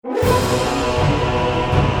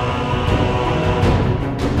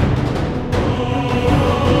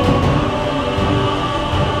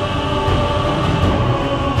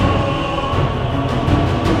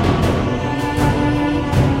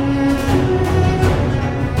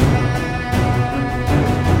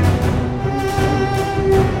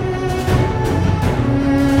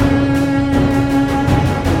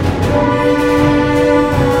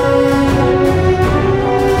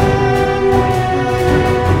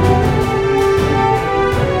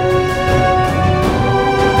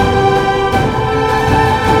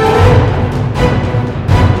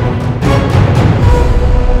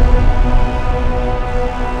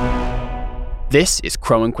This is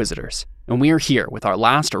Crow Inquisitors, and we are here with our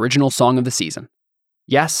last original song of the season.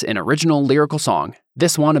 Yes, an original lyrical song,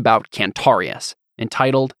 this one about Cantarius,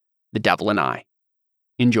 entitled The Devil and I.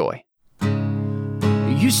 Enjoy.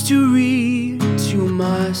 I used to read to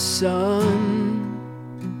my son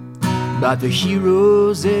about the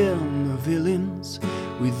heroes and the villains,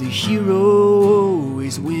 with the hero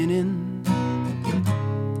always winning.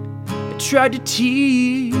 I tried to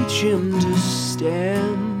teach him to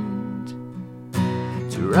stand,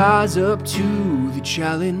 to rise up to the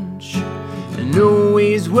challenge, and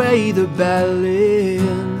always weigh the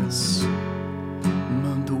balance.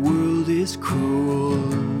 But the world is cruel.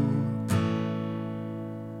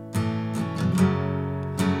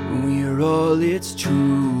 We are all its tools.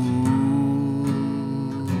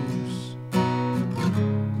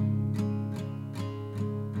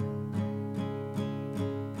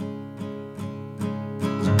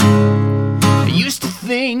 I used to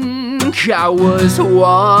think I was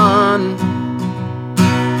one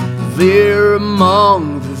there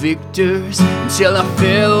among the victors, until I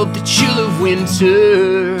felt the chill of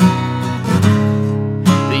winter.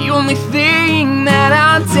 The only thing that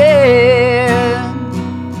I did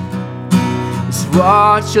is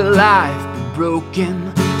watch a life be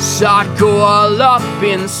broken, saw it go all up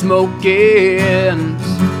in smoke, and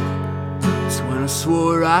that's when I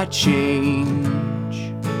swore I'd change.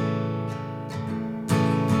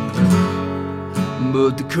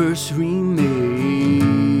 But the curse remains.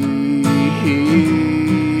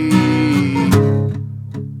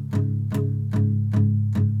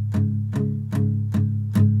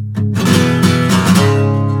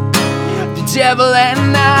 The devil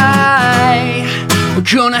and I are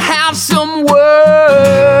gonna have some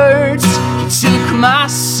words. He took my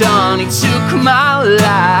son, he took my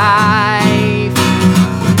life,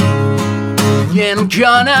 and I'm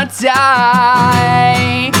gonna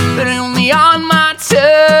die, but only on my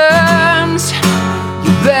terms.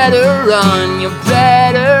 You better run, you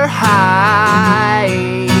better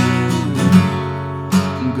hide.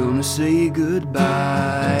 I'm gonna say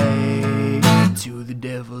goodbye to the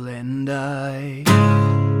devil and I.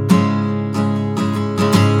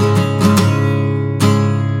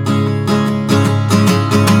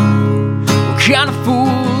 What kind of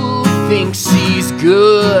fool thinks he's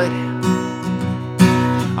good?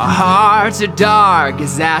 Our hearts are dark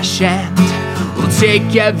as ash, and we'll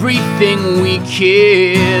take everything we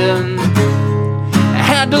can. I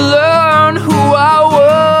had to learn who I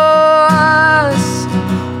was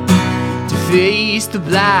to face the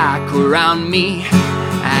black around me.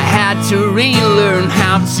 I had to relearn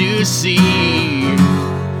how to see,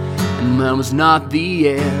 and that was not the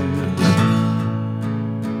end.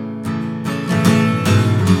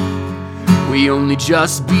 We only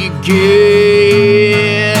just began.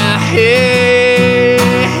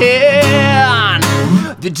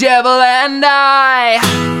 The devil and I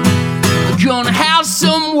are gonna have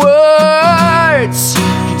some words.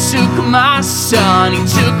 He took my son, he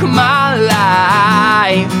took my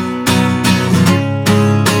life,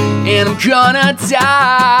 and I'm gonna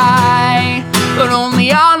die, but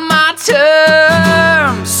only on my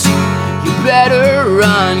terms. You better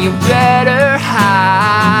run, you better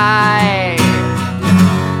hide.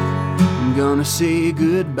 I'm gonna say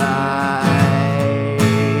goodbye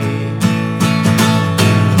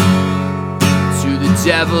to the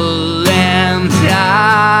devil and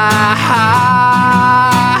I.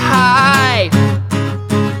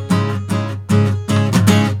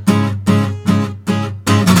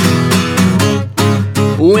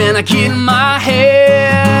 When I get my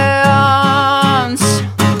hands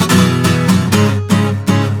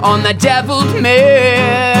on that deviled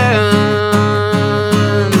man,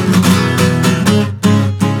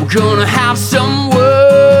 we're gonna have some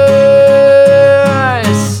words.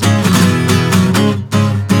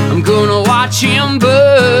 I'm gonna watch him burn.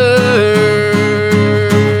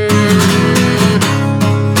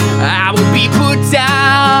 I will be put down.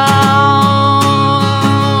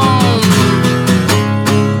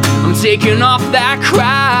 I'm taking off that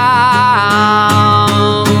crown,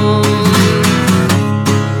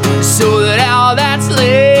 so that all that's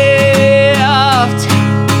left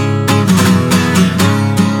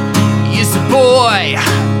is a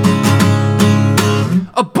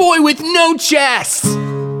boy with no chest.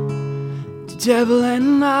 The devil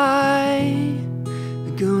and I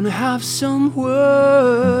are gonna have some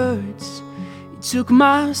words. He took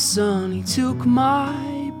my son, he took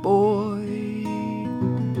my boy.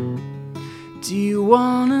 Do you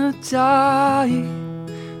wanna die?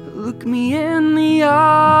 Look me in the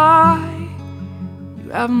eye. You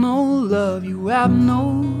have no love, you have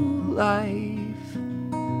no life.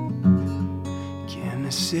 Can I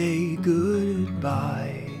say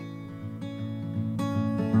goodbye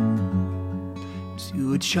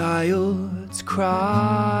to a child's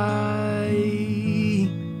cry.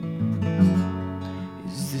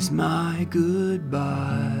 Is this my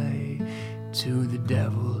goodbye to the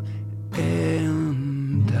devil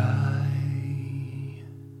and I?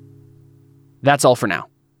 That's all for now.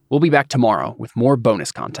 We'll be back tomorrow with more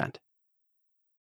bonus content.